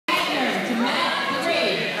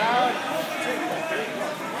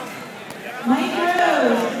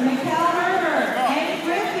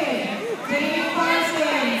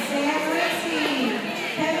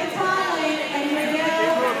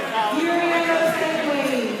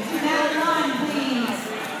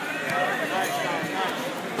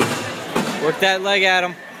Work that leg at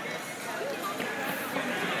him.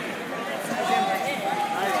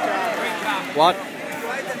 What?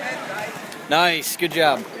 Nice, good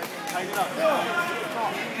job.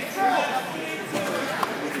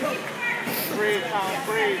 Breathe, Colin,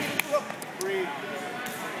 breathe. Breathe.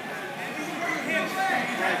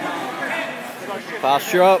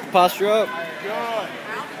 Posture up, posture up. Good. Get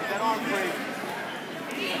that arm free.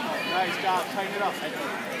 Nice job, tighten it up.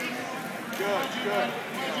 Good, good.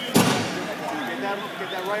 Get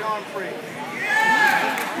that right arm free.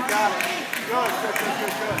 You got it. Good, good, good, good,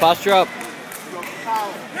 good. Posture up. Go for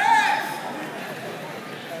Colin.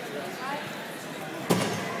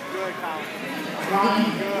 Good, Colin.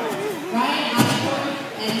 Good.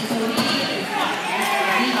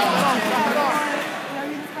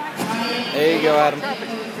 There you go, Adam. Good,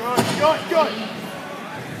 good, good.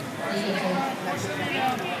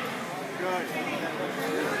 Good.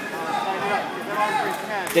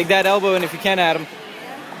 Dig that elbow in if you can, Adam.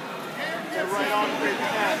 Get right on free if you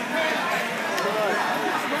can. Good.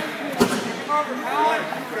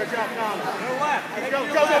 Good job, Colin. Go,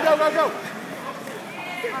 go, go, go, go, go.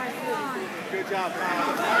 Good job,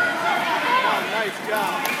 Colin. Oh, nice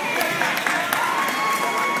job.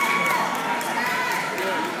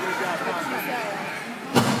 Good, good job, Colin.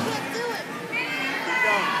 Keep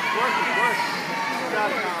going. Work it, work. Good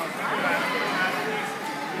job, Colin.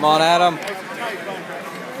 Come on, Adam.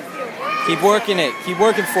 Keep working it. Keep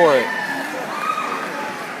working for it.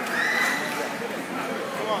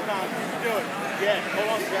 Come on, Colin. Do it. Yeah, hold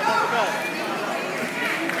on. Grab on the belt.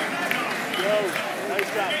 Go. Nice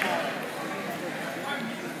job, Colin.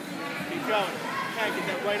 Keep going. Can't get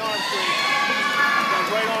that right arm free. Get that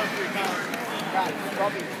right arm free, Colin.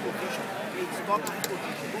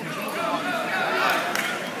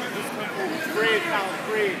 Breathe, Colin.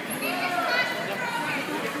 Breathe.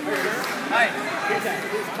 Hey. Get that.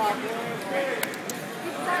 Keep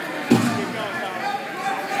going,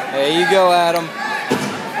 Colin. There you go, Adam.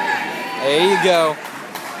 There you go.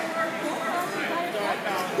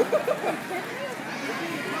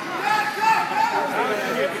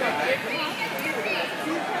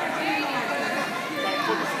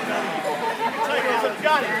 You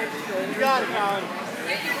got it. You got it, Colin.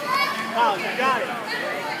 Colin, you got it.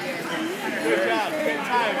 Good job. Get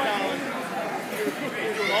tired, Colin.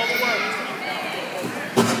 You're doing all the work.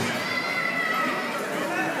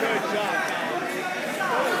 Good job, Colin.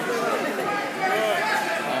 Good.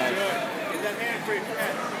 Good. Get that hand free,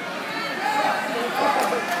 Fred.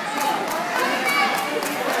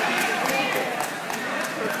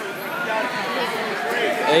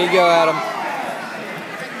 There you go, Adam.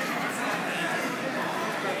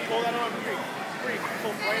 Pull that arm free. Free.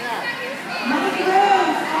 Pull right out.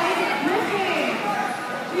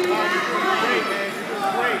 You're doing great, man. You're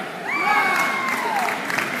doing great.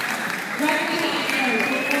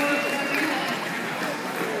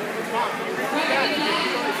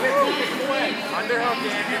 Underhook,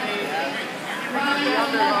 Anthony.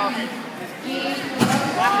 Underhook.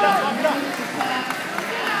 Lock it up, lock it up.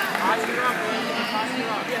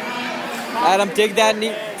 Adam, dig that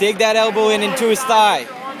knee, dig that elbow in into his thigh.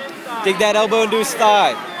 Dig that elbow into his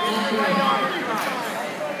thigh.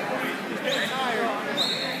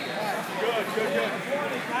 Good, good, good.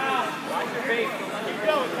 Watch your base. Keep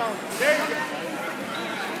going, Tom. There you go.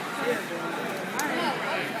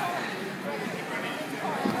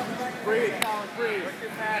 Breathe, Colin, breathe.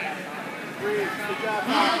 Breathe. Good job,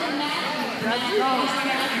 Colin. Grab the collar.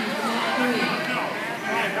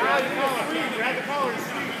 Grab the collar and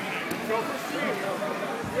sweep. Go for sweep.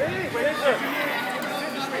 Wait, wait, sweep.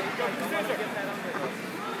 Go for scissor.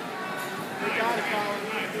 You got it, Colin.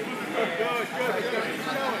 Good, good, good. Keep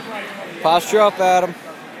going. Posture up, Adam.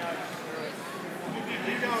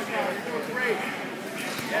 Keep going, Colin. You're doing great.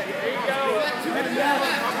 Yeah, there you go.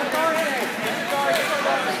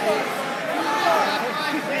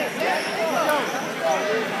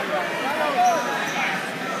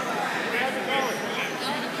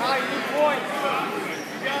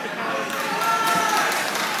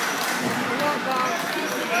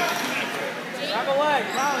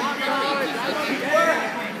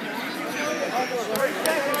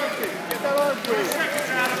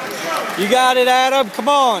 You got it, Adam. Come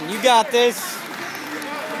on. You got this.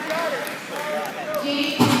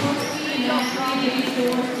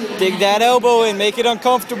 Dig that elbow in. Make it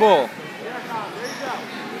uncomfortable.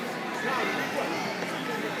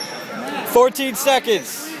 14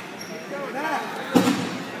 seconds.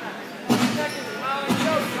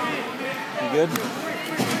 good? Go.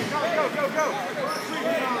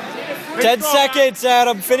 10 seconds,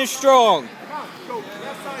 Adam. Finish strong. Go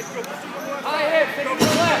left side. Go. High hip, take it to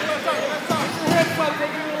the left. Put your hips up, take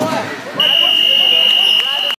it to the left.